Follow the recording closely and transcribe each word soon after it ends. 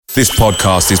This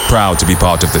podcast is proud to be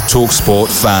part of the TalkSport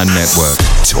Fan Network.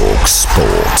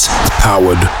 TalkSport.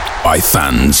 Powered by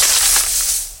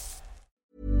fans.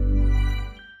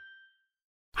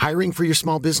 Hiring for your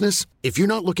small business? If you're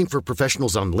not looking for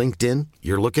professionals on LinkedIn,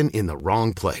 you're looking in the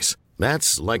wrong place.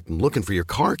 That's like looking for your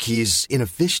car keys in a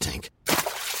fish tank.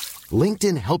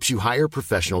 LinkedIn helps you hire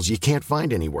professionals you can't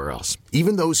find anywhere else,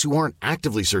 even those who aren't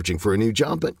actively searching for a new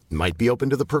job but might be open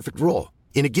to the perfect role.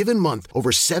 In a given month,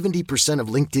 over 70% of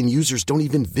LinkedIn users don't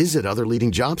even visit other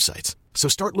leading job sites. So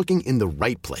start looking in the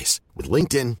right place. With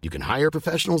LinkedIn, you can hire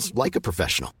professionals like a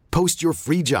professional. Post your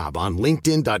free job on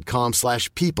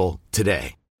linkedin.com/people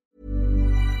today.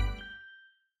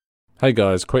 Hey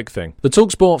guys, quick thing. The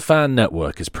TalkSport Fan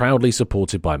Network is proudly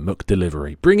supported by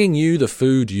McDelivery, bringing you the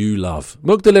food you love.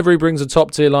 McDelivery brings a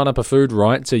top-tier lineup of food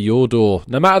right to your door.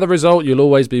 No matter the result, you'll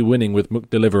always be winning with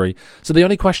McDelivery. So the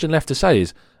only question left to say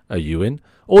is, are you in?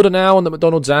 Order now on the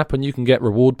McDonald's app and you can get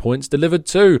reward points delivered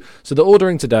too. So the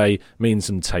ordering today means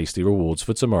some tasty rewards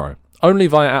for tomorrow. Only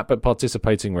via app at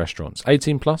participating restaurants.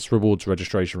 18 plus, rewards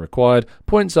registration required.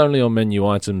 Points only on menu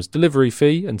items. Delivery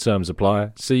fee and terms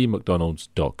apply. See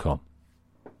mcdonalds.com.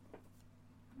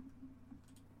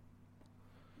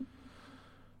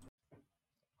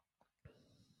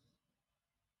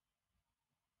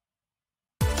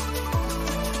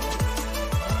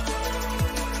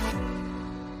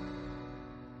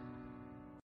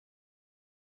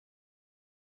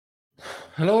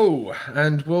 Hello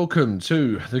and welcome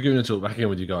to the Gooner Talk. Back in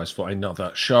with you guys for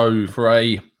another show for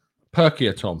a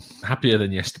perkier Tom. Happier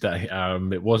than yesterday.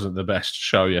 It wasn't the best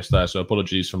show yesterday, so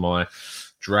apologies for my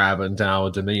drab and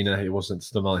dour demeanour. It wasn't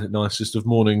the nicest of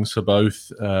mornings for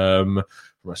both. From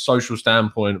a social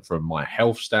standpoint, from my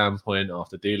health standpoint,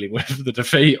 after dealing with the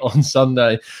defeat on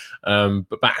Sunday.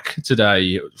 But back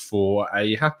today for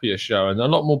a happier show and a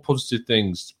lot more positive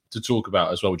things to talk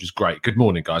about as well, which is great. Good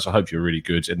morning, guys. I hope you're really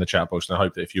good in the chat box, and I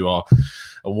hope that if you are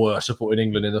and were supporting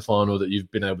England in the final, that you've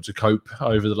been able to cope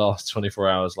over the last 24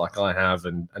 hours like I have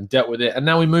and dealt with it. And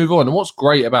now we move on. And what's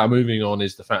great about moving on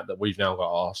is the fact that we've now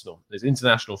got Arsenal. There's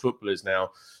international footballers now.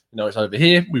 You know, it's over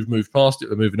here. We've moved past it.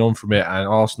 We're moving on from it. And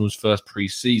Arsenal's first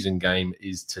pre-season game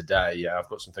is today. Yeah, I've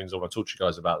got some things I want to talk to you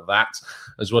guys about that,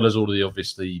 as well as all of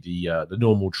the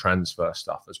normal transfer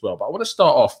stuff as well. But I want to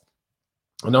start off.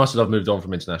 I know I said I've moved on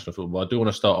from international football. I do want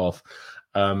to start off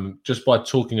just by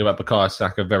talking about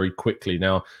Kolasinac very quickly.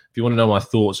 Now, if you want to know my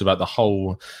thoughts about the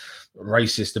whole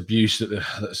racist abuse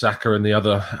that Saka and the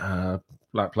other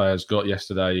black players got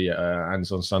yesterday and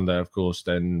on Sunday, of course,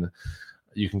 then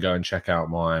you can go and check out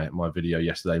my video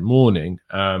yesterday morning.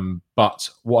 But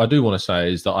what I do want to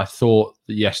say is that I thought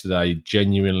that yesterday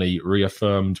genuinely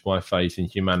reaffirmed my faith in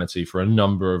humanity for a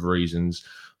number of reasons.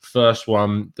 First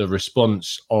one, the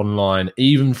response online,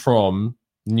 even from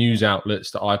news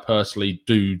outlets that I personally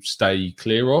do stay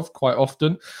clear of quite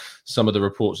often. Some of the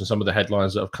reports and some of the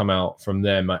headlines that have come out from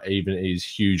them is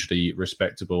hugely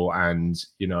respectable and,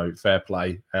 you know, fair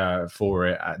play for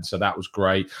it. And so that was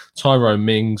great. Tyrone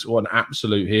Mings, what an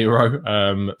absolute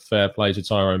hero. Fair play to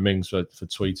Tyrone Mings for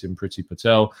tweeting Priti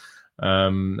Patel.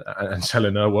 And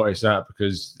telling her what it's at,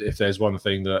 because if there's one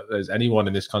thing that there's anyone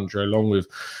in this country, along with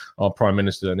our Prime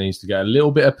Minister, that needs to get a little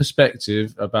bit of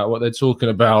perspective about what they're talking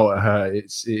about,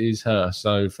 it is her.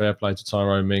 So fair play to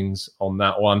Tyrone Mings on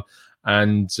that one.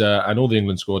 And all the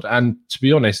England squad. And to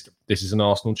be honest, this is an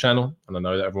Arsenal channel, and I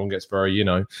know that everyone gets very,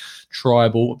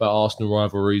 tribal about Arsenal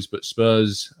rivalries, but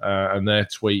Spurs and their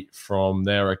tweet from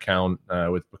their account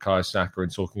with Bukayo Saka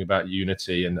and talking about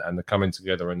unity and the coming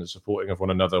together and the supporting of one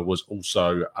another was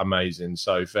also amazing.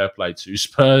 So fair play to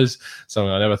Spurs, something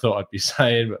I never thought I'd be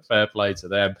saying, but fair play to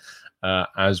them.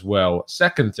 As well.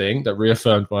 Second thing that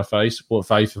reaffirmed my faith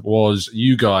was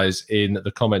you guys in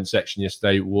the comment section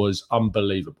yesterday was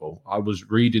unbelievable. I was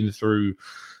reading through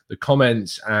the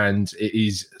comments, and it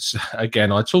is,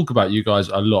 again, I talk about you guys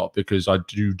a lot because I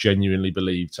do genuinely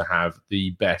believe to have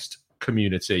the best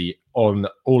community on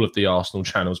all of the Arsenal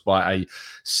channels by a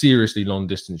seriously long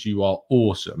distance. You are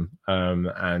awesome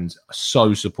and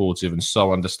so supportive and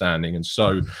so understanding and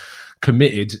so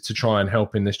committed to try and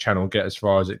helping this channel get as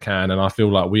far as it can. And I feel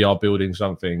like we are building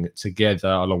something together,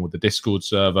 along with the Discord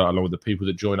server, along with the people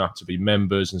that join up to be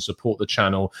members and support the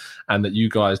channel, and that you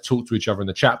guys talk to each other in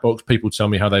the chat box. People tell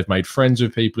me how they've made friends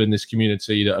with people in this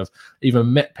community, that have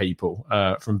even met people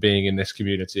from being in this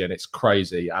community, and it's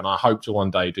crazy. And I hope to one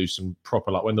day do some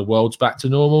proper, like when the world's back to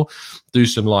normal, do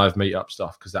some live meetup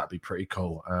stuff, because that'd be pretty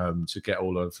cool to get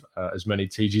all of as many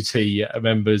TGT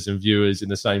members and viewers in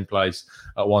the same place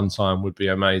at one time would be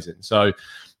amazing. So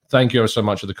thank you ever so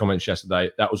much for the comments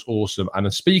yesterday. That was awesome.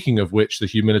 And speaking of which, the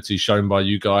humility shown by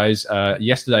you guys,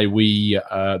 yesterday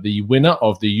the winner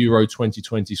of the Euro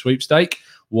 2020 sweepstake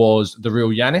was the real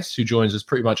Yanis, who joins us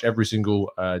pretty much every single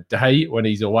day when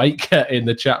he's awake in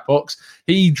the chat box.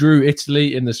 He drew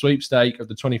Italy in the sweepstake of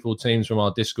the 24 teams from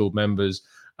our Discord members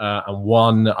and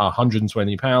won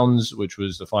 £120, which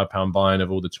was the £5 buy-in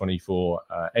of all the 24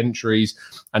 entries.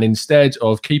 And instead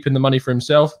of keeping the money for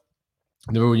himself,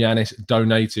 the real Yanis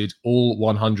donated all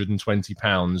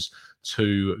 £120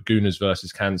 to Gooners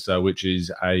versus Cancer, which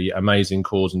is a amazing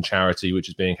cause and charity, which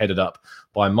is being headed up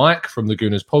by Mike from the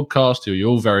Gooners podcast, who you're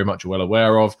all very much well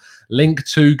aware of. Link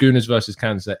to Gooners versus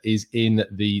Cancer is in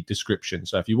the description.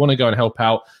 So if you want to go and help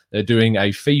out, they're doing a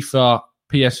FIFA,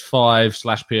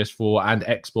 PS5/PS4 and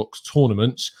Xbox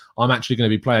tournaments. I'm actually going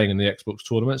to be playing in the Xbox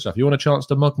tournament. So if you want a chance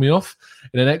to mug me off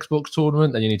in an Xbox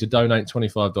tournament, then you need to donate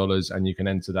 $25 and you can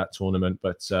enter that tournament.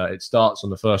 But it starts on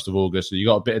the 1st of August. So you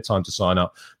got a bit of time to sign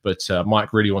up. But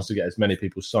Mike really wants to get as many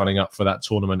people signing up for that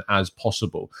tournament as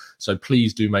possible. So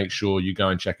please do make sure you go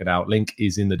and check it out. Link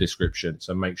is in the description.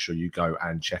 So make sure you go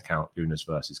and check out Gooners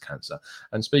versus Cancer.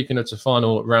 And speaking of, to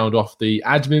final round off the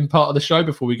admin part of the show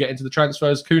before we get into the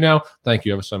transfers, Kunal, thank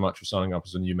you ever so much for signing up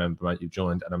as a new member, mate. You've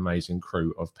joined an amazing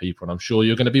crew of people, and I'm sure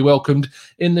you're going to be welcomed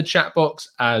in the chat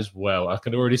box as well. I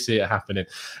can already see it happening.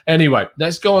 Anyway,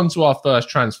 let's go on to our first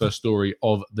transfer story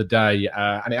of the day,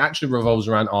 and it actually revolves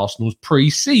around Arsenal's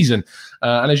pre-season.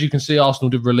 And as you can see, Arsenal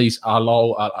did release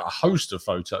a host of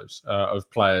photos of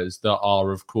players that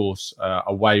are, of course,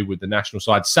 away with the national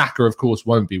side. Saka, of course,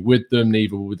 won't be with them,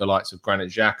 neither will the likes of Granit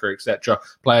Xhaka, etc.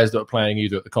 Players that are playing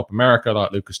either at the Copa America,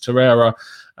 like Lucas Torreira,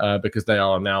 because they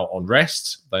are now on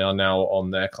rest. They are now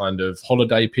on their kind of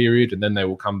holiday period, and then they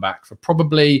will come back for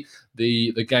probably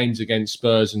the games against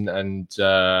Spurs and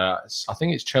I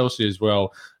think it's Chelsea as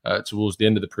well towards the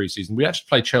end of the preseason. We actually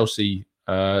played Chelsea.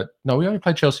 No, we only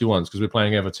played Chelsea once because we're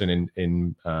playing Everton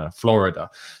in Florida.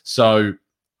 So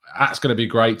that's going to be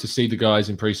great to see the guys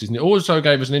in preseason. It also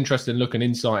gave us an interesting look and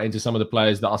insight into some of the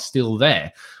players that are still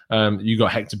there. You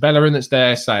got Hector Bellerin that's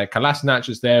there, say Kolasinac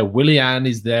is there, Willian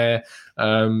is there.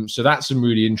 So that's some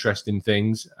really interesting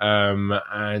things.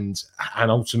 And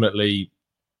ultimately,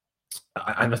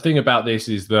 and the thing about this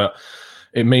is that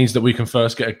it means that we can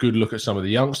first get a good look at some of the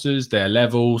youngsters, their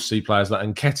level, see players like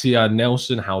Nketiah,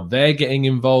 Nelson, how they're getting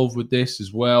involved with this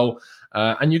as well.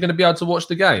 And you're going to be able to watch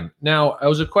the game. Now, there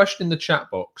was a question in the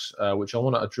chat box, which I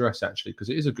want to address, actually, because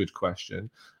it is a good question.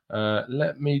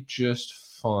 Let me just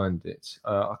find it.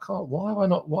 I can't.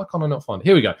 Why can't I not find it?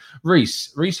 Here we go.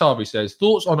 Reese Harvey says,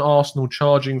 thoughts on Arsenal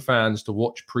charging fans to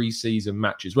watch pre-season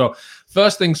matches? Well,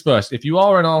 first things first, if you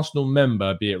are an Arsenal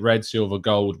member, be it red, silver,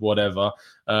 gold, whatever,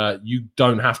 you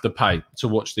don't have to pay to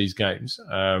watch these games.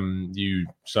 You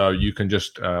can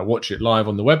just watch it live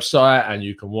on the website, and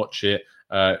you can watch it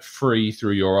free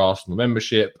through your Arsenal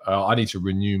membership. I need to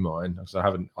renew mine because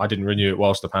I didn't renew it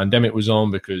whilst the pandemic was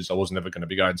on because I wasn't ever going to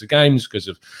be going to games because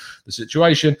of the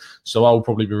situation. So I will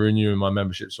probably be renewing my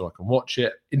membership so I can watch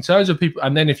it. In terms of people,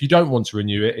 and then if you don't want to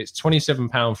renew it, it's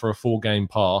 £27 for a 4-game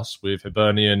pass with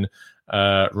Hibernian,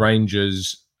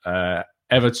 Rangers,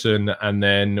 Everton, and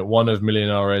then one of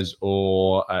Millionaires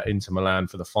or Inter Milan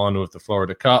for the final of the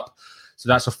Florida Cup. So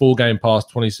that's a 4-game pass,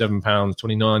 £27,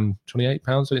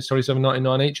 £28, so it's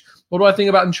 £27.99 each. What do I think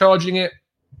about them charging it?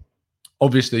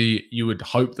 Obviously, you would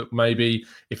hope that maybe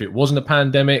if it wasn't a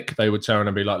pandemic, they would turn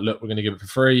and be like, look, we're going to give it for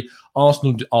free.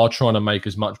 Arsenal are trying to make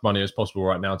as much money as possible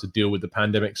right now to deal with the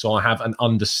pandemic. So I have an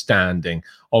understanding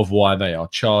of why they are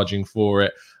charging for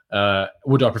it.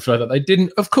 Would I prefer that they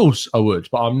didn't? Of course I would,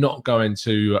 but I'm not going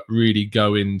to really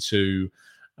go into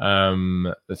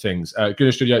the things.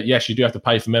 Good Studio, yes, you do have to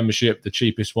pay for membership. The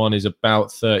cheapest one is about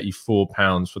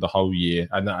 £34 for the whole year,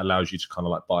 and that allows you to kind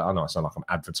of like buy. I know I sound like I'm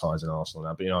advertising Arsenal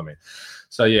now, but you know what I mean.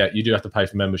 So yeah, you do have to pay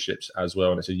for memberships as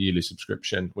well, and it's a yearly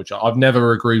subscription, which I've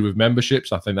never agreed with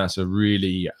memberships. I think that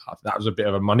was a bit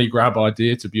of a money grab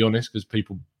idea, to be honest, because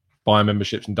people buy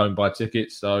memberships and don't buy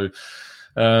tickets. So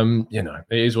it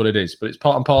is what it is, but it's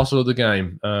part and parcel of the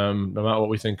game, no matter what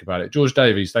we think about it. George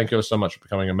Davies, thank you so much for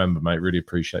becoming a member, mate. Really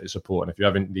appreciate your support. And if you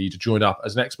haven't indeed joined up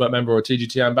as an expert member or a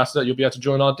TGT ambassador, you'll be able to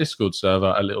join our Discord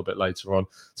server a little bit later on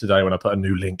today when I put a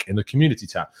new link in the community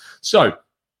tab. So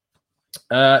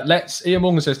Ian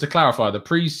Morgan says, to clarify, the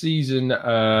pre-season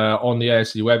on the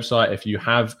ASC website, if you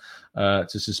have to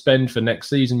suspend for next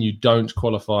season, you don't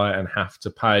qualify and have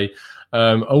to pay.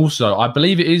 Also, I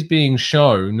believe it is being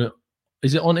shown.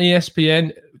 Is it on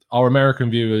ESPN? Our American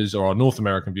viewers or our North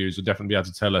American viewers will definitely be able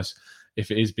to tell us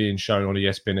if it is being shown on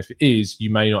ESPN. If it is,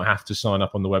 you may not have to sign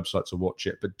up on the website to watch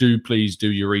it. But please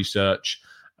do your research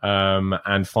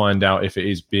and find out if it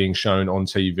is being shown on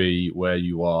TV where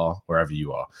you are, wherever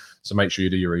you are. So make sure you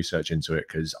do your research into it,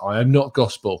 because I am not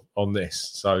gospel on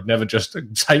this. So never just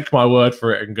take my word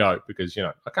for it and go, because,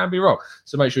 I can be wrong.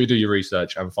 So make sure you do your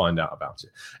research and find out about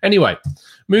it. Anyway,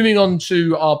 moving on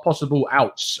to our possible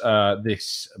outs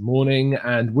this morning.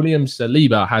 And William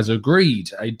Saliba has agreed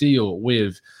a deal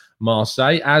with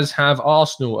Marseille, as have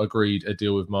Arsenal agreed a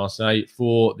deal with Marseille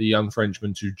for the young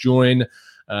Frenchman to join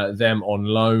them on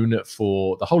loan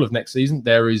for the whole of next season.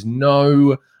 There's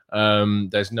no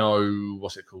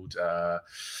what's it called,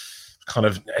 kind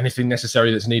of anything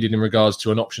necessary that's needed in regards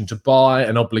to an option to buy,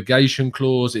 an obligation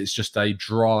clause. It's just a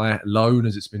dry loan,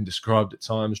 as it's been described at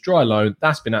times. Dry loan,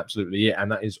 that's been absolutely it,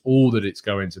 and that is all that it's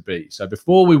going to be. So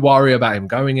before we worry about him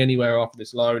going anywhere after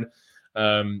this loan,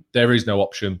 there is no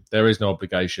option, there is no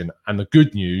obligation, and the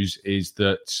good news is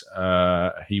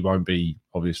that he won't be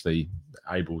obviously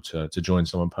able to join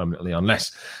someone permanently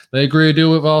unless they agree a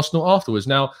deal with Arsenal afterwards.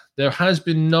 Now, there has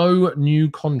been no new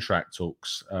contract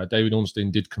talks. David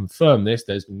Ornstein did confirm this.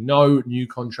 There's been no new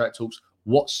contract talks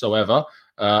whatsoever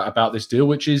about this deal,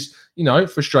 which is,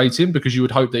 frustrating, because you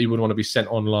would hope that he would want to be sent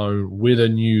on loan with a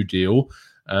new deal.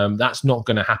 That's not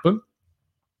going to happen,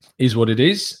 is what it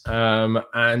is.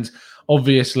 And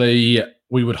obviously,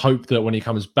 we would hope that when he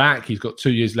comes back, he's got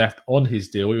 2 years left on his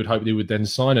deal. We would hope that he would then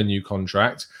sign a new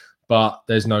contract, but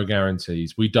there's no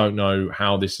guarantees. We don't know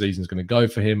how this season is going to go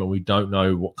for him, and we don't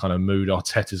know what kind of mood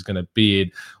Arteta's going to be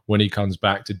in when he comes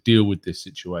back to deal with this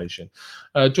situation.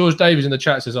 George Davies in the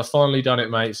chat says, I've finally done it,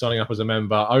 mate, signing up as a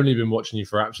member. Only been watching you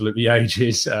for absolutely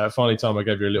ages. Finally time I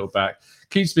gave you a little back.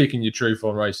 Keep speaking your truth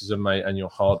on racism, mate, and your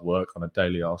hard work on a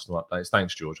daily Arsenal updates.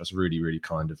 Thanks, George. That's really, really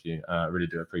kind of you. Really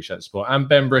do appreciate the support. And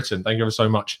Ben Britton, thank you ever so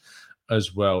much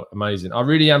as well. Amazing. I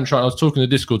really am trying. I was talking to the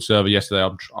Discord server yesterday.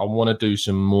 I want to do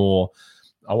some more.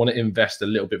 I want to invest a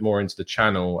little bit more into the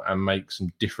channel and make some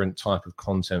different type of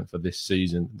content for this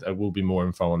season. There will be more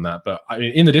info on that. But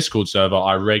in the Discord server,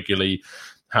 I regularly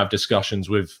have discussions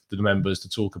with the members to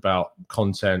talk about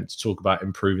content, to talk about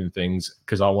improving things,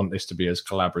 because I want this to be as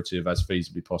collaborative as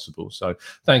feasibly possible. So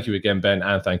thank you again, Ben,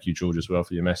 and thank you, George, as well,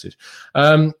 for your message.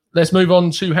 Let's move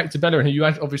on to Hector Bellerin, who you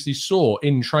obviously saw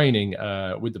in training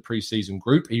with the pre-season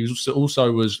group. He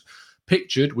also was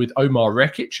pictured with Omar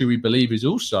Rekic, who we believe is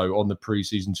also on the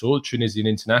pre-season tour. Tunisian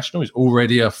international. He's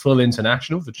already a full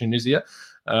international for Tunisia.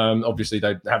 Obviously,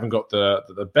 they haven't got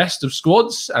the best of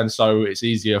squads, and so it's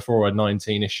easier for a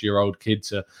 19-ish-year-old kid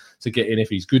to get in if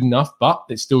he's good enough. But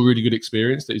it's still really good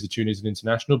experience that he's a Tunisian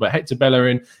international. But Hector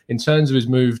Bellerin, in terms of his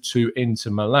move to Inter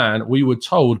Milan, we were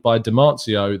told by Di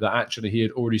Marzio that actually he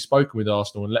had already spoken with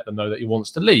Arsenal and let them know that he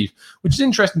wants to leave, which is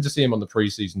interesting to see him on the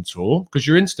pre-season tour, because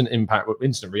your instant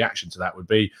reaction to that would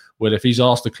be, well, if he's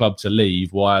asked the club to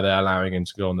leave, why are they allowing him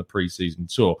to go on the pre-season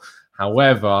tour?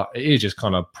 However, it is just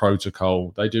kind of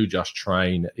protocol. They do just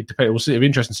train. It depends. We'll see. It'll be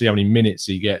interesting to see how many minutes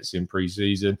he gets in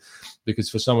pre-season, because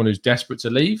for someone who's desperate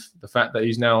to leave, the fact that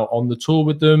he's now on the tour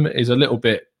with them is a little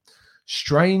bit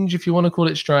strange, if you want to call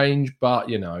it strange, but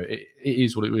it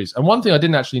is what it is. And one thing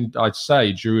I'd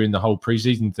say during the whole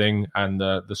preseason thing and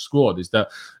the squad is that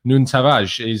Nuno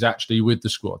Tavares is actually with the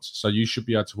squad, so you should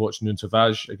be able to watch Nuno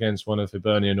Tavares against one of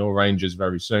Hibernian or Rangers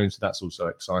very soon. So that's also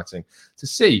exciting to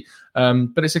see.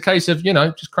 But it's a case of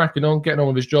just cracking on, getting on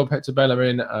with his job, Hector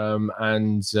Bellerin,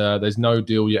 and there's no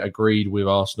deal yet agreed with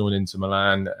Arsenal and Inter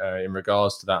Milan in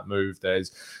regards to that move.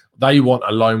 They want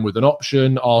a loan with an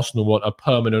option. Arsenal want a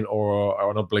permanent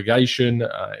or an obligation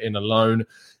in a loan.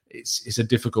 It's a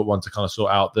difficult one to kind of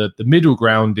sort out. The middle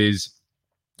ground is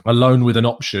a loan with an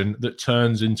option that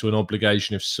turns into an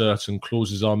obligation if certain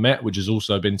clauses are met, which has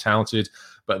also been touted.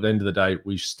 But at the end of the day,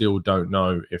 we still don't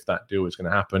know if that deal is going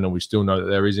to happen. And we still know that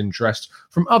there is interest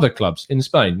from other clubs in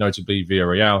Spain, notably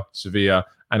Villarreal, Sevilla,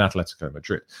 and Atletico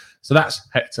Madrid. So that's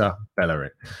Hector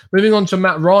Bellerin. Moving on to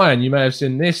Matt Ryan. You may have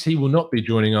seen this. He will not be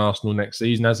joining Arsenal next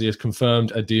season, as he has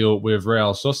confirmed a deal with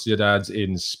Real Sociedad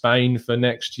in Spain for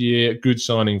next year. Good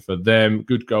signing for them.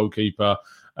 Good goalkeeper.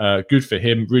 Good for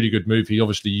him. Really good move. He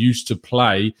obviously used to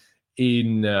play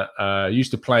in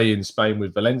Spain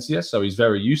with Valencia, so he's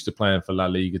very used to playing for La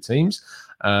Liga teams.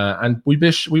 And we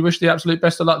wish the absolute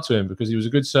best of luck to him, because he was a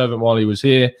good servant while he was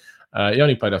here. He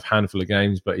only played a handful of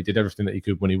games, but he did everything that he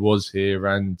could when he was here,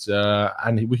 and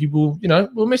he will,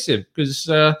 we'll miss him, because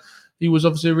he was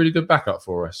obviously a really good backup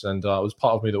for us, and it was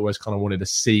part of me that always kind of wanted to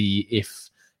see if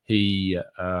he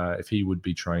would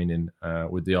be training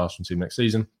with the Arsenal team next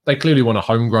season. they clearly want a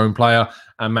homegrown player,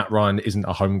 and Matt Ryan isn't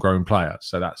a homegrown player.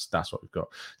 So that's what we've got.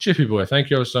 Chippy boy, thank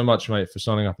you so much, mate, for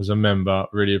signing up as a member.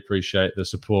 Really appreciate the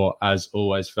support, as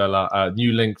always, fella.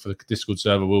 New link for the Discord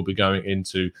server will be going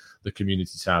into the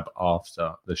community tab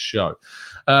after the show.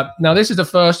 Now, this is the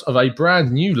first of a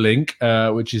brand new link,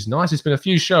 which is nice. It's been a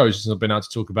few shows since I've been able to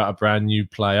talk about a brand new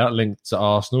player linked to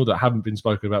Arsenal that haven't been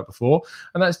spoken about before,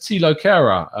 and that's Thilo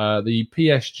Kehrer, the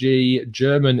PSG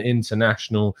German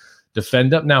international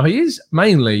defender. Now, he is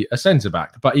mainly a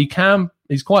centre-back, but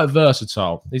he's quite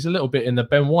versatile. He's a little bit in the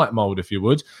Ben White mould, if you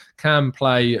would. Can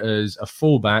play as a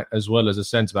fullback as well as a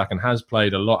centre-back, and has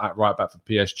played a lot at right-back for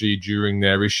PSG during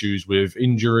their issues with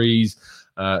injuries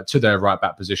to their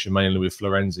right-back position, mainly with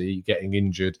Florenzi getting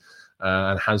injured,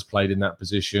 and has played in that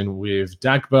position with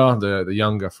Dagba, the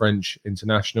younger French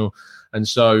international. And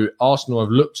so Arsenal have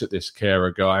looked at this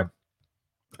Kehrer guy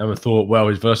and we thought, well,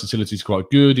 his versatility is quite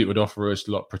good. It would offer us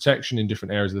a lot of protection in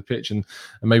different areas of the pitch, and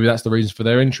maybe that's the reason for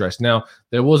their interest. Now,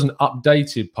 there was an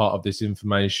updated part of this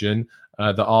information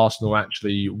that Arsenal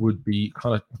actually would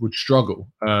struggle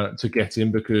to get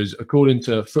in, because according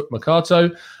to Foot Mercato,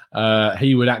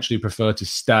 he would actually prefer to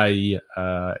stay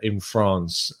in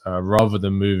France rather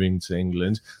than moving to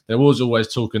England. There was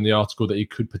always talk in the article that he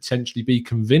could potentially be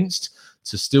convinced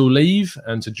to still leave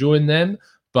and to join them.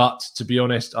 But to be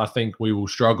honest, I think we will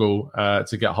struggle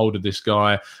to get hold of this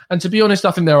guy. And to be honest,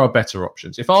 I think there are better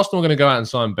options. If Arsenal are going to go out and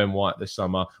sign Ben White this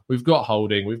summer, we've got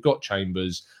Holding, we've got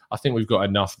Chambers. I think we've got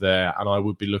enough there. And I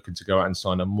would be looking to go out and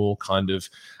sign a more kind of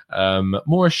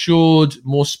more assured,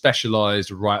 more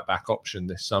specialised right-back option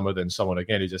this summer than someone,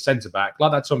 again, who's a centre-back,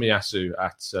 like that Tomiyasu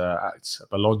at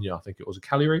Bologna. I think it was a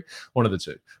Cagliari, one of the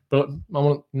two. But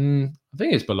I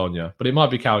think it's Bologna, but it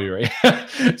might be Cagliari.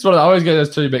 It's one of I always get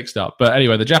those two mixed up. But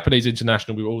anyway, the Japanese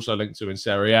international we were also linked to in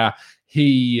Serie A.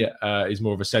 He is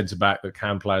more of a centre-back that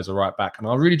can play as a right-back. And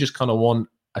I really just kind of want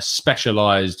a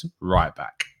specialised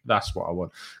right-back. That's what I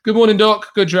want. Good morning,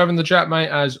 Doc. Good to have in the chat, mate,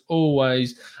 as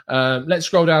always. Let's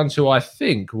scroll down to, I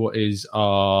think, what is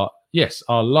our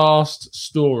last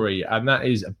story, and that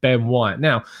is Ben White.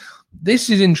 Now, this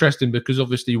is interesting because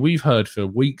obviously we've heard for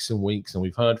weeks and weeks, and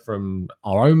we've heard from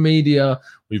our own media.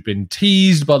 We've been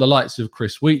teased by the likes of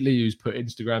Chris Wheatley, who's put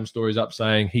Instagram stories up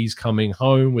saying he's coming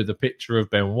home with a picture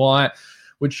of Ben White,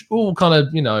 which all kind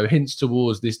of, hints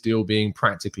towards this deal being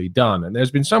practically done. And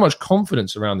there's been so much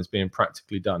confidence around this being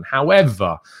practically done.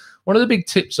 However, one of the big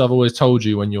tips I've always told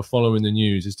you when you're following the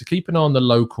news is to keep an eye on the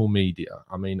local media.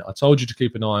 I mean, I told you to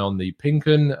keep an eye on the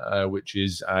Pinken, which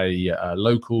is a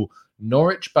local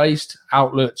Norwich-based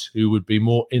outlet who would be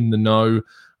more in the know, and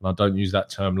I don't use that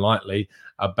term lightly,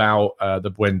 about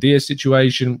the Buendia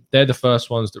situation. They're the first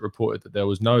ones that reported that there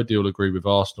was no deal agreed with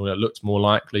Arsenal. It looked more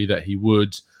likely that he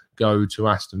would go to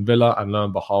Aston Villa, and lo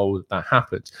and behold, that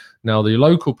happened. Now, the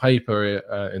local paper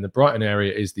in the Brighton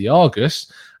area is the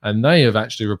Argus, and they have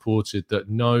actually reported that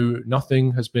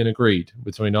nothing has been agreed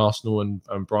between Arsenal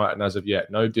and Brighton as of yet.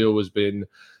 No deal has been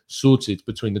sorted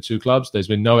between the two clubs. There's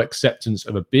been no acceptance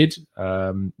of a bid.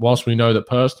 Whilst we know that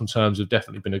personal terms have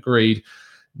definitely been agreed,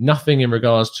 nothing in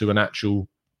regards to an actual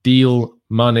deal,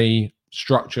 money,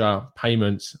 structure,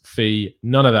 payments, fee,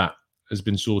 none of that has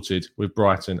been sorted with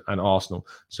Brighton and Arsenal.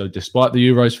 So despite the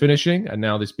Euros finishing and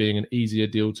now this being an easier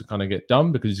deal to kind of get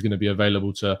done because he's going to be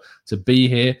available to be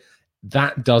here,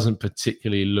 that doesn't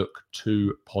particularly look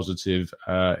too positive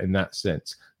in that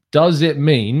sense. Does it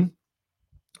mean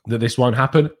that this won't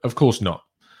happen? Of course not.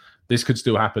 This could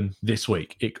still happen this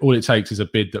week. All it takes is a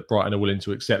bid that Brighton are willing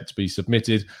to accept to be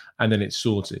submitted, and then it's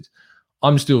sorted.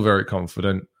 I'm still very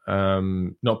confident,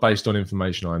 not based on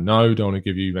information I know. Don't want to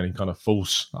give you any kind of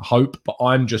false hope, but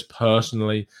I'm just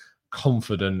personally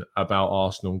confident about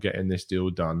Arsenal getting this deal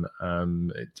done.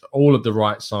 It's all of the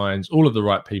right signs, all of the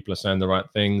right people are saying the right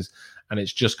things, and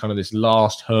it's just kind of this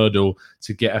last hurdle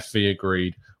to get a fee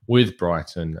agreed with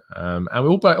Brighton. And it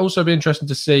will also be interesting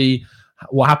to see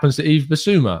what happens to Yves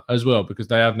Bissouma as well, because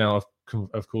they have now,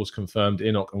 of course, confirmed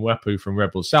Enoch and Wepu from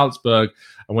Red Bull Salzburg,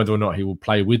 and whether or not he will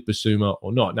play with Bissouma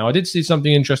or not. Now, I did see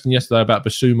something interesting yesterday about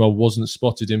Bissouma wasn't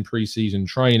spotted in pre-season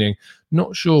training.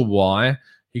 Not sure why.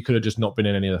 He could have just not been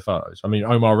in any of the photos. I mean,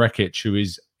 Omar Rekic, who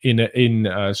is in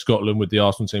Scotland with the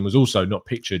Arsenal team, was also not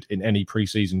pictured in any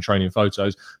pre-season training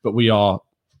photos, but we are,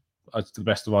 to the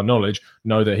best of our knowledge,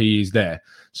 know that he is there.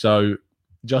 So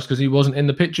just because he wasn't in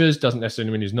the pictures doesn't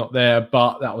necessarily mean he's not there,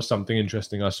 but that was something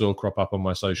interesting I saw crop up on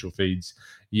my social feeds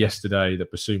yesterday,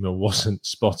 that Bissouma wasn't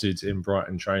spotted in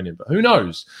Brighton training. But who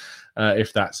knows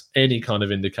if that's any kind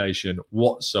of indication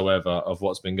whatsoever of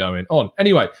what's been going on.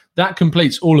 Anyway, that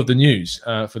completes all of the news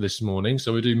for this morning.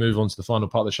 So we do move on to the final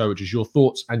part of the show, which is your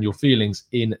thoughts and your feelings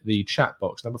in the chat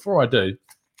box. Now, before I do,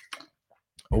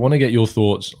 I want to get your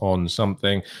thoughts on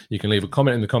something. You can leave a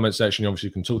comment in the comment section. Obviously,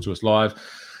 you can talk to us live.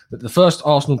 But the first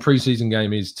Arsenal pre-season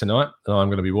game is tonight, and I'm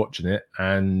going to be watching it.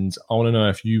 And I want to know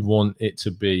if you want it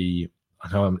to be.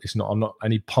 I know I'm not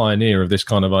any pioneer of this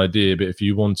kind of idea, but if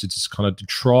you wanted to kind of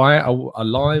try a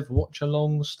live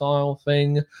watch-along style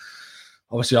thing.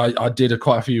 Obviously, I did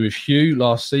quite a few with Hugh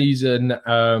last season,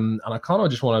 and I kind of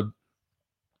just want to.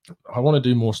 I want to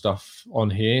do more stuff on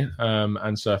here,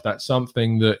 and so if that's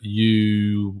something that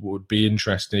you would be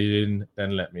interested in,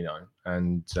 then let me know.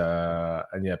 And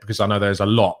yeah, because I know there's a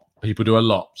lot. People do a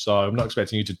lot, so I'm not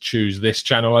expecting you to choose this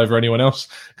channel over anyone else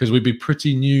because we'd be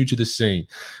pretty new to the scene.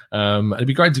 It'd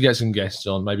be great to get some guests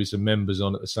on, maybe some members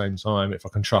on at the same time if I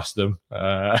can trust them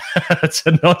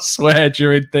to not swear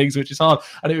during things, which is hard.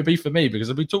 And it would be for me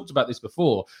because we talked about this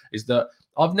before, is that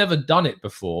I've never done it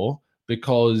before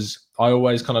because I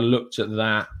always kind of looked at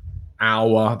that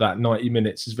hour, that 90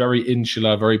 minutes is very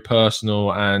insular, very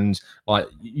personal, and like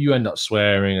you end up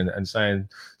swearing and saying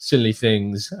silly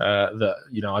things that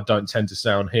I don't tend to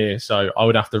say on here. So I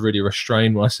would have to really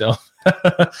restrain myself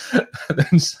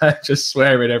than just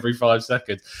swearing every 5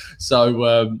 seconds.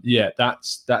 So yeah,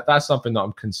 that's something that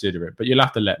I'm considering, but you'll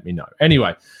have to let me know.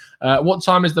 Anyway, what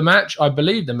time is the match? I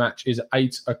believe the match is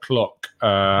 8 o'clock,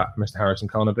 Mr. Harrison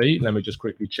Carnaby. Let me just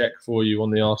quickly check for you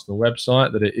on the Arsenal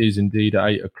website that it is indeed at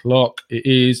 8 o'clock. It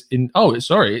is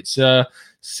it's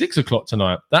 6 o'clock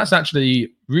tonight. That's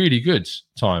actually really good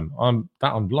time. I'm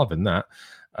loving that.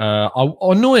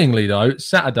 Annoyingly though,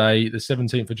 Saturday, the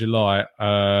 17th of July,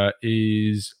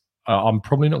 is I'm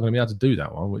probably not going to be able to do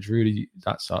that one, which really,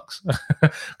 that sucks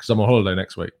because I'm on holiday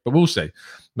next week, but we'll see.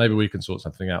 Maybe we can sort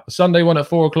something out. The Sunday one at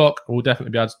 4 o'clock, we'll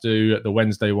definitely be able to do the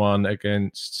Wednesday one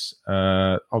against,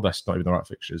 that's not even the right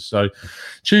fixtures. So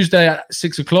Tuesday at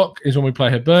 6 o'clock is when we play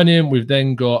Hibernian. We've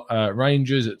then got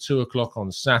Rangers at 2 o'clock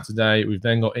on Saturday. We've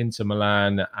then got Inter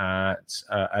Milan at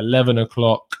 11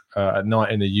 o'clock at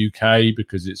night in the UK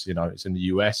because it's in the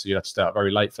US, so you have to stay out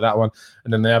very late for that one.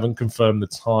 And then they haven't confirmed the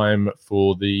time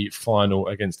for the final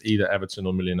against either Everton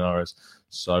or Millonarios.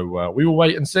 So we will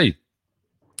wait and see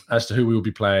as to who we will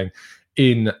be playing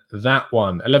in that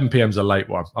one. 11 p.m. is a late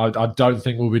one. I don't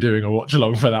think we'll be doing a watch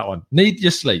along for that one. Need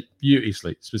your sleep, beauty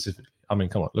sleep specifically. I mean,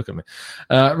 come on, look at me.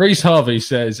 Reese Harvey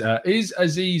says, is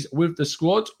Aziz with the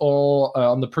squad or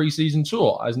on the pre-season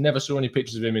tour? I never saw any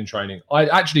pictures of him in training. I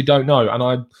actually don't know.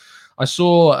 And I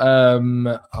saw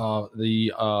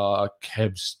the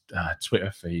Kev's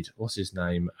Twitter feed. What's his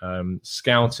name?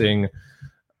 Scouting.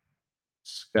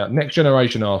 Next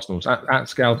Generation Arsenal's at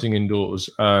Scouting Indoors.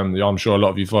 I'm sure a lot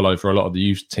of you follow for a lot of the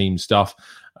youth team stuff.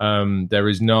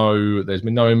 There's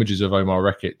been no images of Omar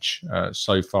Rekic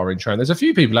so far in training. There's a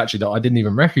few people actually that I didn't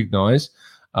even recognise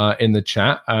in the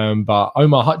chat, but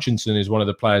Omar Hutchinson is one of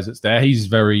the players that's there. He's a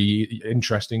very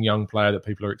interesting young player that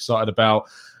people are excited about.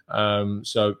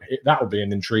 So that will be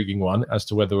an intriguing one as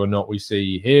to whether or not we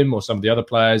see him or some of the other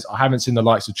players. I haven't seen the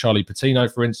likes of Charlie Patino,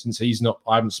 for instance.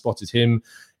 I haven't spotted him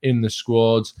in the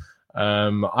squad. I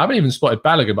haven't even spotted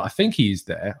Balogun, but I think he's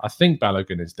there. I think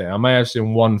Balogun is there. I may have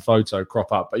seen one photo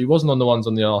crop up, but he wasn't on the ones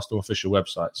on the Arsenal official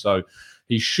website. So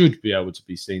he should be able to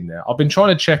be seen there. I've been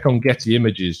trying to check on Getty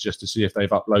Images just to see if they've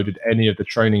uploaded any of the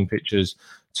training pictures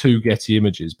to Getty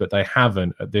Images, but they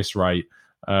haven't at this rate.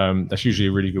 That's usually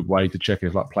a really good way to check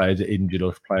if players are injured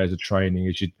or if players are training,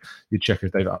 is you check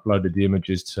if they've uploaded the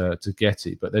images to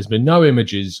Getty. But there's been no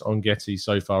images on Getty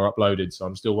so far uploaded, so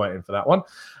I'm still waiting for that one.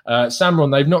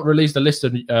 Samron, they've not released a list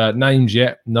of names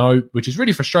yet, no, which is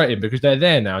really frustrating because they're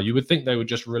there now. You would think they would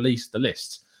just release the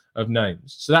list of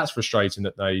names, so that's frustrating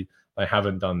that they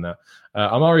haven't done that.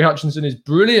 Amari Hutchinson is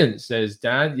brilliant, says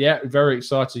Dan. Yeah, very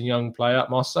exciting young player.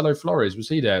 Marcelo Flores, was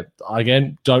he there?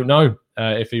 Again, don't know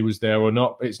if he was there or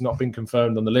not. It's not been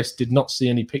confirmed on the list. Did not see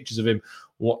any pictures of him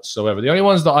whatsoever. The only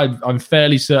ones that I'm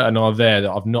fairly certain are there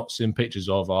that I've not seen pictures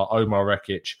of are Omar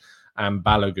Rekic and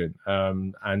Balogun.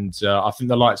 I think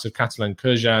the likes of Catalan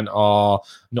Kurjan are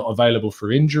not available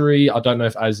for injury. I don't know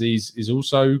if Aziz is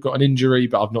also got an injury,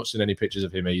 but I've not seen any pictures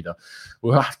of him either.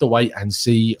 We'll have to wait and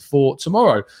see for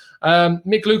tomorrow.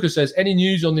 Mick Lucas says, any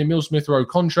news on the Emile Smith Rowe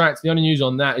contract? The only news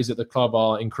on that is that the club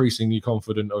are increasingly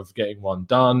confident of getting one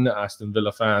done. Aston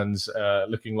Villa fans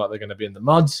looking like they're going to be in the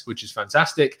mud, which is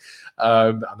fantastic.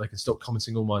 And they can stop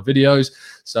commenting on my videos.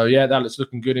 So, yeah, that looks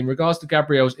looking good. In regards to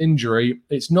Gabriel's injury,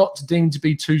 it's not deemed to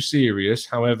be too serious.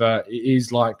 However, it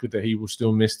is likely that he will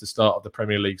still miss the start of the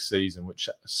Premier League season, which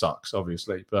sucks,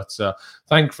 obviously. But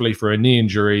thankfully for a knee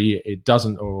injury, it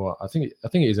doesn't, or I think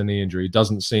it is a knee injury, it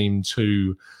doesn't seem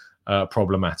too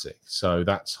problematic. So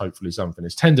that's hopefully something.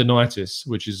 It's tendonitis,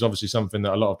 which is obviously something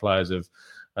that a lot of players have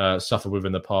suffered with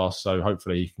in the past. So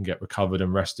hopefully he can get recovered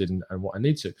and rested and what I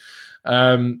need to.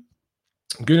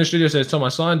 Gooner Studio says, Tom, I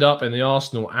signed up in the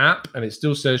Arsenal app and it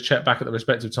still says check back at the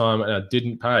respective time and I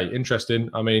didn't pay. Interesting.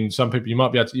 I mean, some people you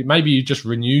might be able to, maybe you just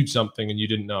renewed something and you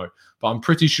didn't know, but I'm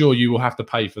pretty sure you will have to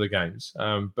pay for the games.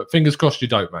 But fingers crossed you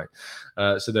don't,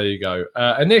 mate. So there you go.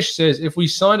 Anish says, if we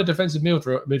sign a defensive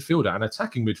midfielder and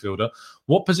attacking midfielder,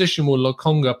 what position will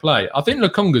Lokonga play? I think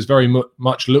Lokonga is very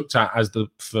much looked at as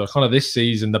for kind of this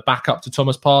season, the backup to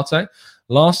Thomas Partey.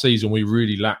 Last season, we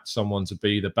really lacked someone to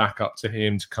be the backup to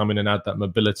him, to come in and add that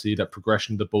mobility, that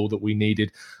progression of the ball that we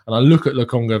needed. And I look at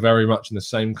Lokonga very much in the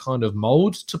same kind of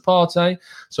mould to Partey.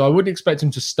 So I wouldn't expect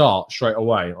him to start straight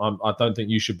away. I don't think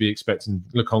you should be expecting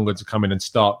Lokonga to come in and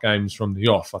start games from the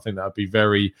off. I think that would be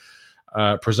very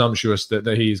presumptuous that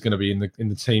he is going to be in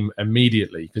the team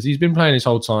immediately, because he's been playing his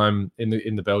whole time in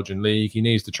the Belgian league. He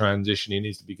needs to transition. He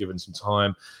needs to be given some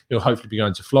time. He'll hopefully be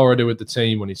going to Florida with the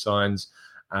team when he signs.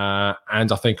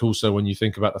 And I think also when you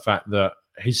think about the fact that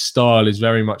his style is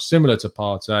very much similar to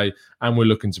Partey and we're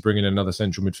looking to bring in another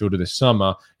central midfielder this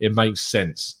summer, it makes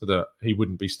sense that he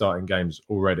wouldn't be starting games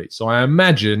already. So I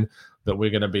imagine that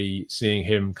we're going to be seeing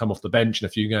him come off the bench in a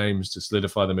few games to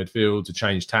solidify the midfield, to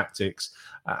change tactics,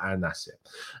 and that's it.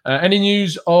 Any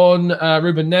news on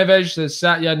Ruben Neves? Says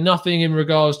Satya, nothing in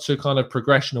regards to kind of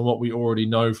progression on what we already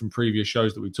know from previous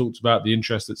shows that we talked about, the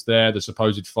interest that's there, the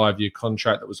supposed 5-year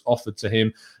contract that was offered to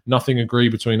him. Nothing agreed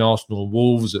between Arsenal and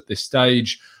Wolves at this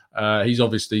stage. He's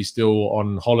obviously still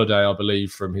on holiday, I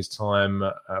believe, from his time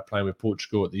playing with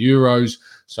Portugal at the Euros.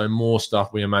 So more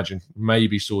stuff we imagine may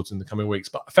be sorted in the coming weeks.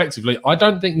 But effectively, I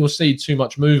don't think you'll see too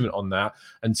much movement on that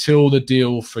until the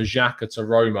deal for Xhaka to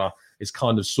Roma is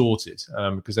kind of sorted,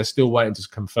 because they're still waiting to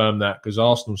confirm that, because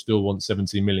Arsenal still want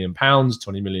 £17 million,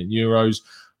 20 million euros.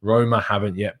 Roma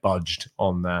haven't yet budged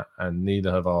on that, and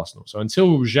neither have Arsenal. So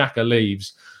until Xhaka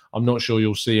leaves, I'm not sure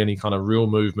you'll see any kind of real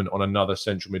movement on another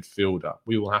central midfielder.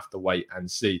 We will have to wait and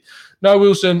see. No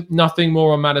Wilson, nothing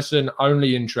more on Maddison.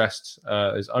 Only interest.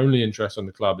 There's only interest on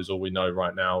the club is all we know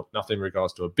right now. Nothing in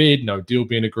regards to a bid, no deal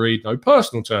being agreed, no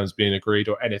personal terms being agreed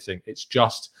or anything. It's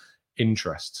just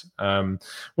interest.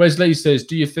 Wesley says,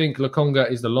 do you think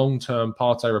Lokonga is the long-term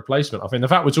Partey replacement? I think the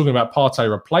fact we're talking about Partey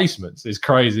replacements is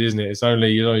crazy, isn't it? It's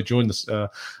only, you know, joined us a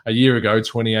year ago,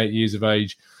 28 years of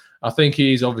age. I think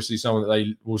he is obviously someone that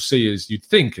they will see as, you'd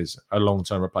think, as a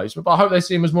long-term replacement. But I hope they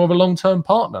see him as more of a long-term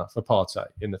partner for Partey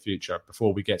in the future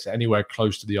before we get to anywhere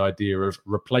close to the idea of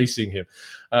replacing him.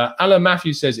 Alan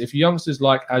Matthews says, if youngsters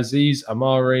like Aziz,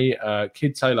 Amari,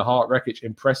 Kid Taylor, Hart, Rekic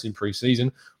impress in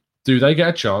pre-season, do they get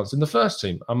a chance in the first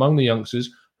team? Among the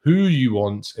youngsters, who do you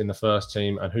want in the first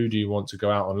team and who do you want to go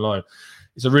out on loan?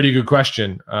 It's a really good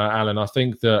question, Alan. I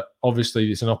think that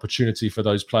obviously it's an opportunity for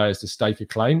those players to stake a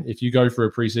claim. If you go for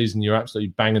a preseason, you're absolutely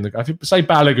banging the... If you say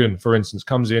Balogun, for instance,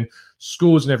 comes in,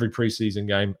 scores in every preseason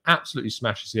game, absolutely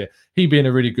smashes here, he'd be in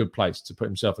a really good place to put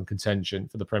himself in contention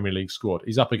for the Premier League squad.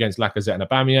 He's up against Lacazette and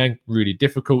Aubameyang, really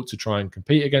difficult to try and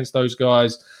compete against those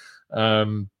guys.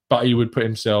 But he would put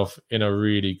himself in a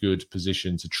really good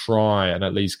position to try and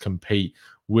at least compete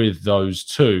with those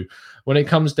two. When it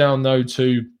comes down, though,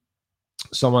 to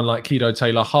someone like Kido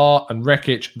Taylor Hart and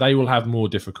Rekic, they will have more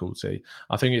difficulty.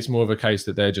 I think it's more of a case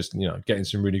that they're just, getting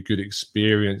some really good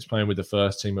experience playing with the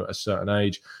first team at a certain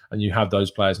age, and you have those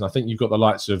players. And I think you've got the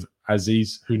likes of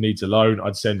Aziz, who needs a loan.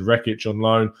 I'd send Rekic on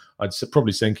loan. I'd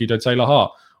probably send Kido Taylor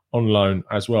Hart on loan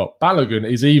as well. Balogun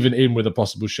is even in with a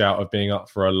possible shout of being up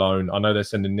for a loan. I know they're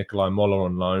sending Nikolai Moller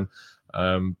on loan.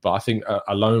 But I think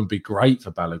a loan would be great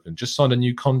for Balogun. Just sign a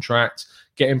new contract,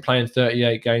 get him playing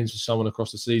 38 games for someone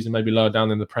across the season, maybe lower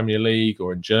down in the Premier League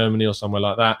or in Germany or somewhere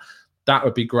like that. That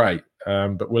would be great.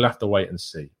 But we'll have to wait and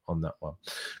see on that one.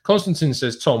 Constantine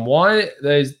says, Tom, why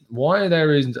there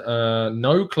is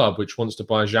no club which wants to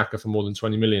buy Xhaka for more than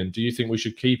 20 million? Do you think we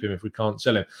should keep him if we can't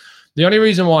sell him? The only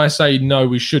reason why I say no,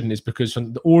 we shouldn't, is because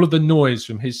from all of the noise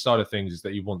from his side of things is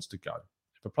that he wants to go.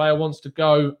 If a player wants to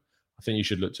go, I think you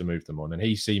should look to move them on. And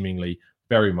he seemingly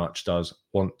very much does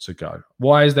want to go.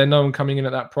 Why is there no one coming in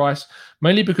at that price?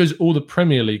 Mainly because all the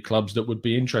Premier League clubs that would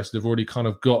be interested have already kind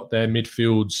of got their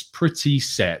midfields pretty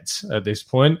set at this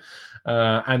point.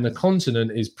 And the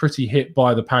continent is pretty hit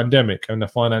by the pandemic and the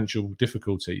financial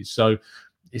difficulties. So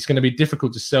it's going to be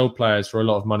difficult to sell players for a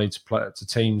lot of money to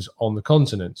teams on the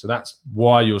continent. So that's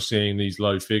why you're seeing these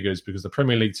low figures, because the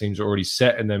Premier League teams are already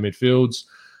set in their midfields.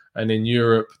 And in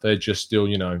Europe, they're just still,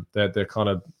 they're kind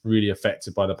of really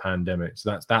affected by the pandemic.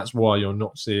 So that's why you're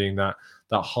not seeing that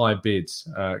high bids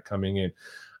coming in.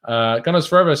 Gunners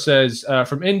Forever says,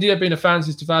 from India, been a fan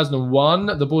since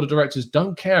 2001. The board of directors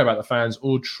don't care about the fans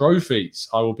or trophies.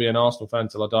 I will be an Arsenal fan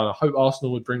till I die. I hope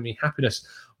Arsenal would bring me happiness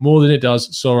more than it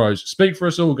does sorrows. Speak for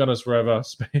us all, Gunners Forever.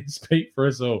 Speak for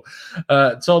us all.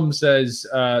 Tom says,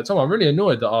 Tom, I'm really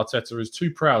annoyed that Arteta is too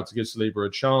proud to give Saliba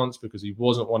a chance because he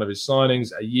wasn't one of his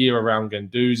signings a year around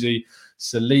Guendouzi.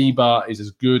 Saliba is as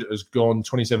good as gone,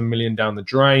 27 million down the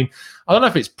drain. I don't know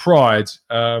if it's pride.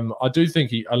 I do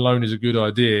think a loan is a good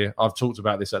idea. I've talked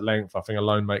about this at length. I think a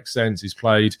loan makes sense. He's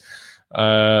played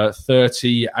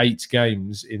 38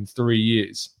 games in 3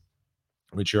 years,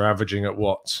 which you're averaging at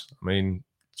what?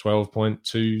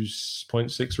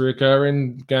 12.6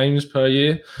 recurring games per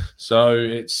year. So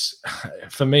it's,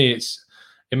 for me,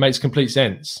 it makes complete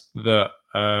sense that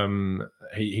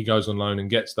he goes on loan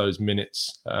and gets those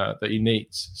minutes that he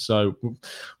needs. So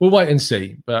we'll wait and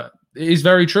see. But it is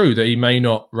very true that he may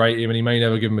not rate him and he may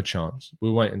never give him a chance.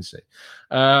 We'll wait and see.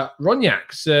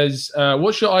 Ronyak says,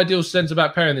 what's your ideal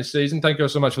centre-back pairing this season? Thank you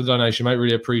so much for the donation, mate.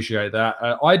 Really appreciate that.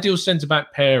 Ideal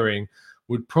centre-back pairing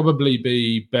would probably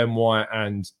be Ben White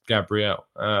and Gabriel.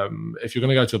 If you're going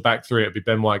to go to a back three, it'd be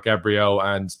Ben White, Gabriel,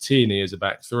 and Tierney as a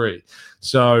back three.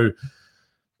 So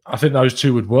I think those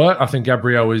two would work. I think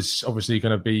Gabriel is obviously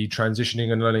going to be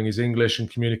transitioning and learning his English,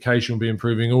 and communication will be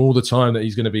improving all the time that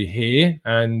he's going to be here.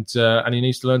 And he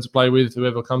needs to learn to play with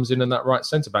whoever comes in that right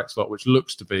centre-back slot, which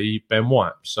looks to be Ben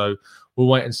White. So we'll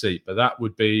wait and see. But that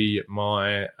would be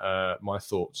my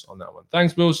thoughts on that one.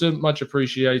 Thanks, Wilson. Much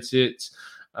appreciated.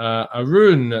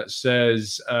 Arun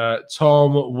says,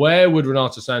 Tom, where would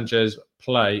Renato Sanchez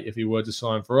play if he were to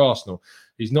sign for Arsenal?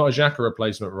 He's not a Xhaka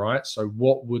replacement, right? So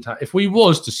what would if we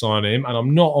was to sign him, and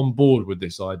I'm not on board with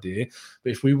this idea,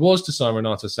 but if we was to sign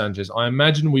Renato Sanchez, I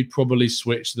imagine we'd probably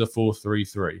switch to the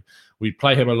 4-3-3. We'd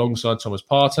play him alongside Thomas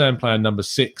Partey and play a number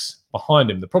 6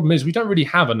 behind him. The problem is we don't really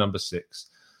have a number 6.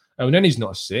 And then he's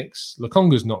not a 6.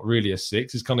 Lokonga's not really a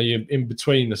 6. He's kind of in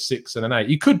between a 6 and an 8.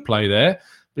 He could play there,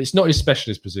 but it's not his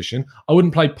specialist position. I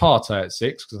wouldn't play Partey at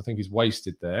 6 because I think he's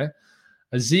wasted there.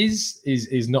 Aziz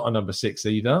is not a number 6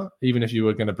 either, even if you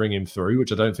were going to bring him through,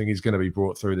 which I don't think he's going to be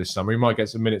brought through this summer. He might get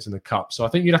some minutes in the cup. So I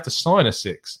think you'd have to sign a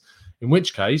 6, in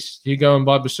which case you go and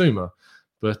buy Basuma.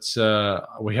 But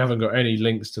we haven't got any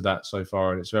links to that so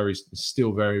far, and it's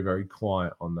still very, very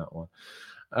quiet on that one.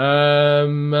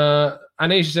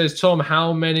 Anisha says, Tom,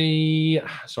 how many...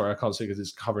 Sorry, I can't see because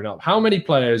it's covering up. How many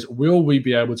players will we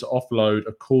be able to offload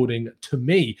according to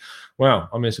me? Well,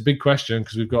 it's a big question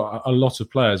because we've got a lot of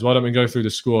players. Why don't we go through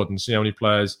the squad and see how many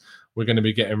players we're going to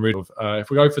be getting rid of? If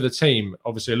we go for the team,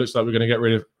 obviously it looks like we're going to get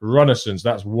rid of Runnison.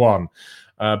 That's 1.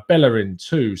 Bellerin,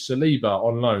 2. Saliba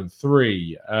on loan,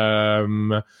 3.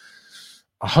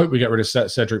 I hope we get rid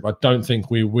of Cedric, but I don't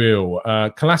think we will.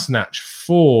 Kolasinac,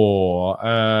 4.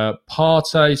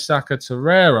 Partey, Saka,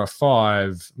 Torreira,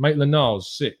 5. Maitland-Niles,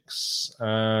 6.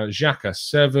 Xhaka,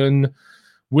 7.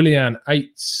 Willian,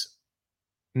 8.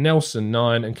 Nelson,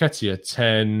 9. And Nketiah,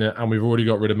 10. And we've already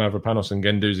got rid of Mavropanos and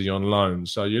Guendouzi on loan.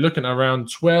 So you're looking at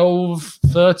around 12,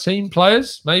 13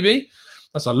 players, maybe.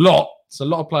 That's a lot. It's a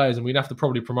lot of players, and we'd have to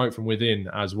probably promote from within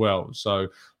as well. So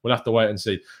we'll have to wait and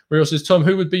see. Real says, Tom,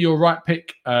 who would be your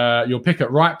pick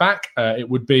at right back? It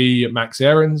would be Max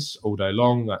Aarons all day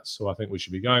long. That's who I think we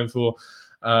should be going for.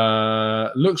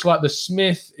 Looks like the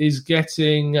Smith is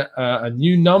getting a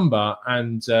new number,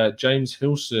 and James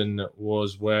Hilson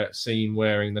was seen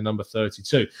wearing the number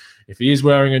 32. If he is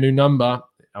wearing a new number,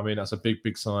 that's a big,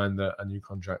 big sign that a new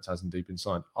contract hasn't been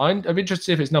signed. I'm interested to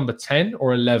see if it's number 10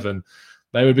 or 11.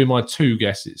 They would be my 2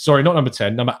 guesses. Sorry, not number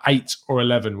 10. Number 8 or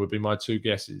 11 would be my 2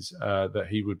 guesses that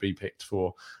he would be picked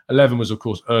for. 11 was, of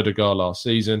course, Erdegaard last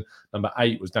season. Number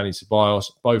 8 was Dani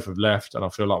Ceballos. Both have left, and I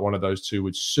feel like one of those 2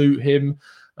 would suit him.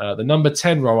 The number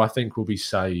 10 role, I think, will be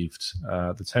saved.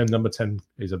 Number 10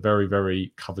 is a very,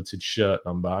 very coveted shirt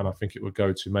number, and I think it would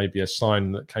go to maybe a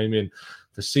sign that came in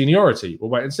for seniority. We'll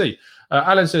wait and see.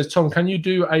 Alan says, Tom, can you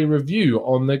do a review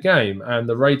on the game and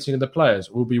the rating of the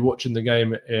players? We'll be watching the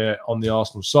game on the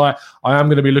Arsenal site. I am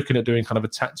going to be looking at doing kind of a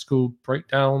tactical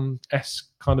breakdown-esque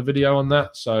kind of video on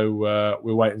that. So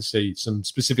we'll wait and see some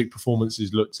specific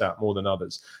performances looked at more than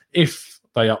others. If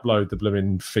they upload the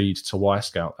blooming feed to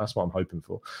Y-Scout. That's what I'm hoping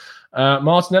for.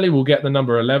 Martinelli will get the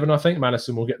number 11, I think.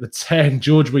 Madison will get the 10.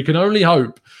 George, we can only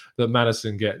hope that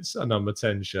Madison gets a number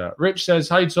 10 shirt. Rich says,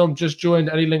 hey, Tom, just joined.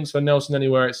 Any links for Nelson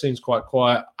anywhere? It seems quite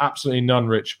quiet. Absolutely none,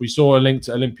 Rich. We saw a link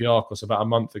to Olympiacos about a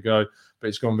month ago, but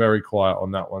it's gone very quiet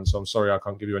on that one. So I'm sorry I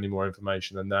can't give you any more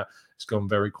information than that. It's gone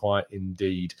very quiet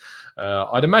indeed.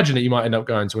 I'd imagine that you might end up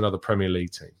going to another Premier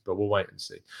League team, but we'll wait and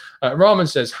see. Rahman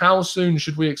says, how soon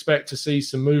should we expect to see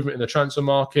some movement in the transfer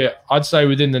market? I'd say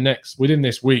within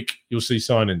this week, you'll see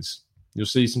signings. You'll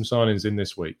see some signings in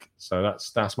this week. So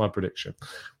that's my prediction.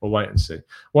 We'll wait and see.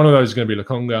 One of those is going to be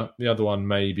Lokonga. The other one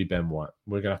may be Ben White.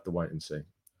 We're going to have to wait and see.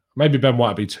 Maybe Ben White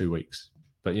will be 2 weeks.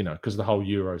 But, because of the whole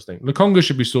Euros thing. Lokonga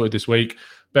should be sorted this week.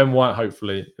 Ben White,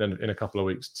 hopefully, in a couple of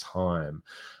weeks' time.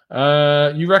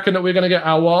 You reckon that we're going to get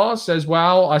Aouar? Says,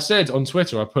 wow. I said on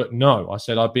Twitter, I put no. I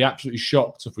said I'd be absolutely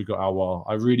shocked if we got Aouar.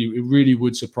 It really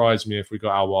would surprise me if we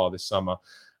got Aouar this summer.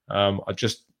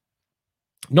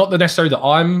 Not necessarily that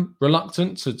I'm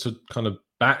reluctant to kind of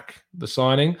back the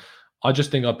signing. I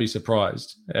just think I'd be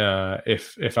surprised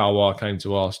if Aouar came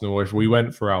to Arsenal or if we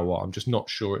went for Aouar. I'm just not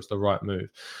sure it's the right move.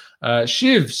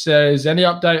 Shiv says, any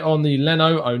update on the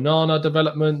Leno-Onana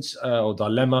development or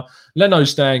dilemma?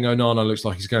 Leno's staying. Onana looks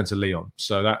like he's going to Lyon.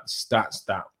 So that's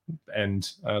that. And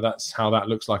that's how that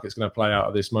looks like it's going to play out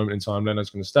at this moment in time. Leno's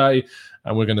going to stay,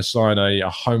 and we're going to sign a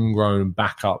homegrown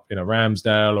backup in a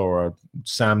Ramsdale or a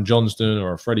Sam Johnston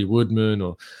or a Freddie Woodman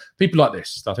or people like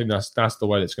this. I think that's the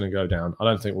way that's going to go down. I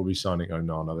don't think we'll be signing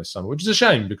Onana this summer, which is a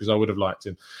shame because I would have liked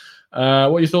him. What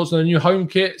are your thoughts on the new home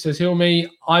kit? Says Hilmi.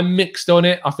 I'm mixed on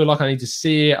it. I feel like I need to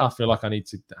see it. I feel like I need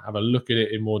to have a look at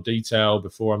it in more detail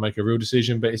before I make a real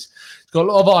decision. But it's got a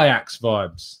lot of Ajax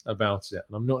vibes about it,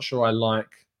 and I'm not sure I like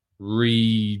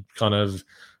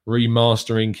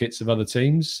remastering kits of other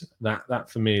teams. That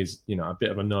for me is a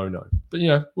bit of a no. But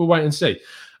we'll wait and see.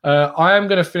 I am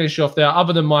going to finish off there.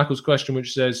 Other than Michael's question,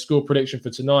 which says score prediction for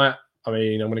tonight. I'm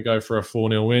going to go for a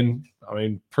 4-0 win.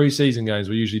 Pre-season games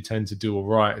we usually tend to do all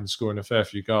right in scoring a fair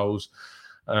few goals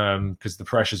because the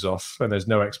pressure's off and there's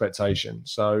no expectation.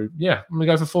 So yeah, I'm going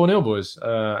to go for 4-0, boys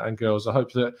and girls. I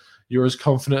hope that you're as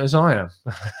confident as I am,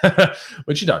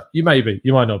 which you may be,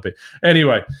 you might not be.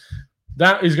 Anyway,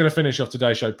 that is going to finish off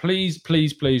today's show. Please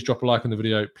drop a like on the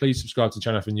video. Please subscribe to the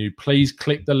channel if you're new. Please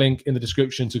click the link in the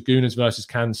description to Gooners versus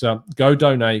Cancer. Go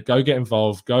donate. Go get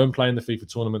involved. Go and play in the FIFA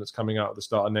tournament that's coming out at the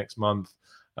start of next month.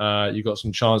 You got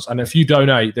some chance. And if you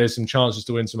donate, there's some chances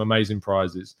to win some amazing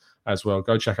prizes as well.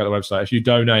 Go check out the website. If you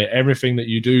donate, everything that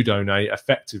you do donate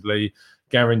effectively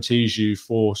guarantees you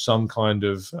for some kind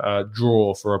of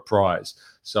draw for a prize.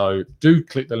 So do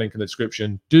click the link in the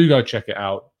description. Do go check it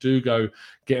out. Do go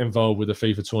get involved with the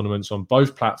FIFA tournaments on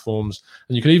both platforms.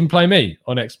 And you can even play me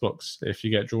on Xbox if you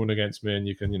get drawn against me and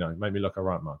you can, make me look a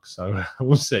right mug. So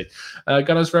we'll see.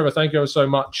 Gunners Forever, thank you ever so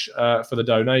much for the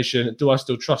donation. Do I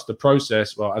still trust the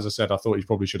process? Well, as I said, I thought he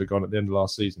probably should have gone at the end of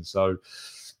last season. So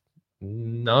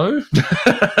no. So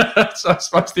I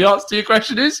suppose the answer to your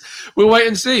question is we'll wait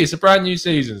and see. It's a brand new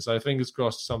season. So fingers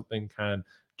crossed something can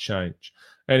change.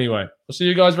 Anyway, I'll see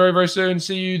you guys very, very soon.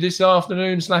 See you this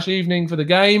afternoon/evening for the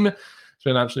game. It's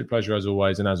been an absolute pleasure as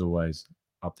always. And as always,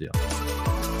 up the up.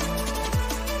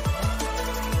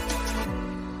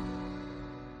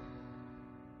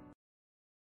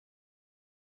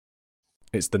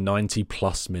 It's the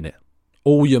 90-plus minute.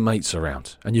 All your mates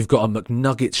around, and you've got a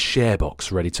McNuggets share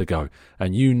box ready to go,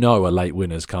 and you know a late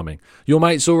winner's coming. Your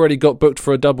mate's already got booked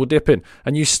for a double dipping,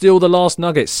 and you steal the last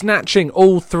nugget, snatching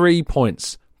all 3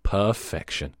 points.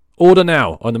 Perfection. Order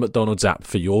now on the McDonald's app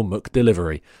for your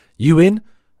McDelivery. You in?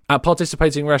 At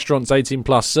participating restaurants 18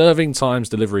 plus, serving times,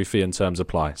 delivery fee and terms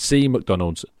apply. See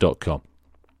mcdonalds.com.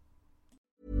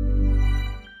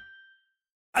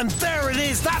 And there it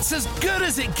is, that's as good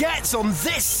as it gets on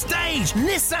this stage.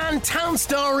 Nissan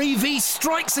Townstar EV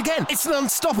strikes again. It's an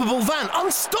unstoppable van,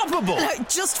 unstoppable.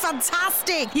 Just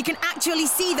fantastic. You can actually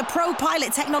see the Pro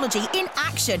Pilot technology in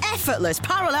action. Effortless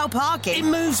parallel parking. It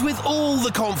moves with all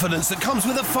the confidence that comes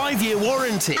with a 5-year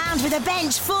warranty. And with a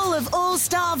bench full of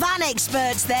all-star van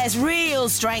experts, there's real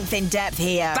strength in depth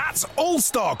here. That's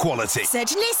all-star quality.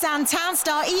 Search Nissan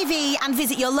Townstar EV and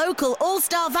visit your local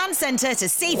all-star van centre to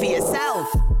see for yourself.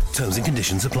 Terms and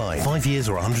conditions apply. 5 years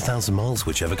or 100,000 miles,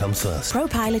 whichever comes first.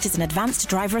 ProPilot is an advanced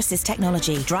driver assist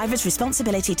technology. Driver's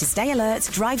responsibility to stay alert,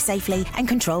 drive safely, and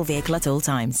control vehicle at all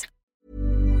times.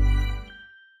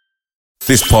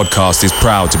 This podcast is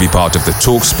proud to be part of the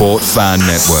TalkSport Fan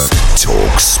Network.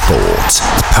 TalkSport.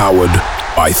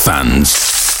 Powered by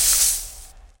fans.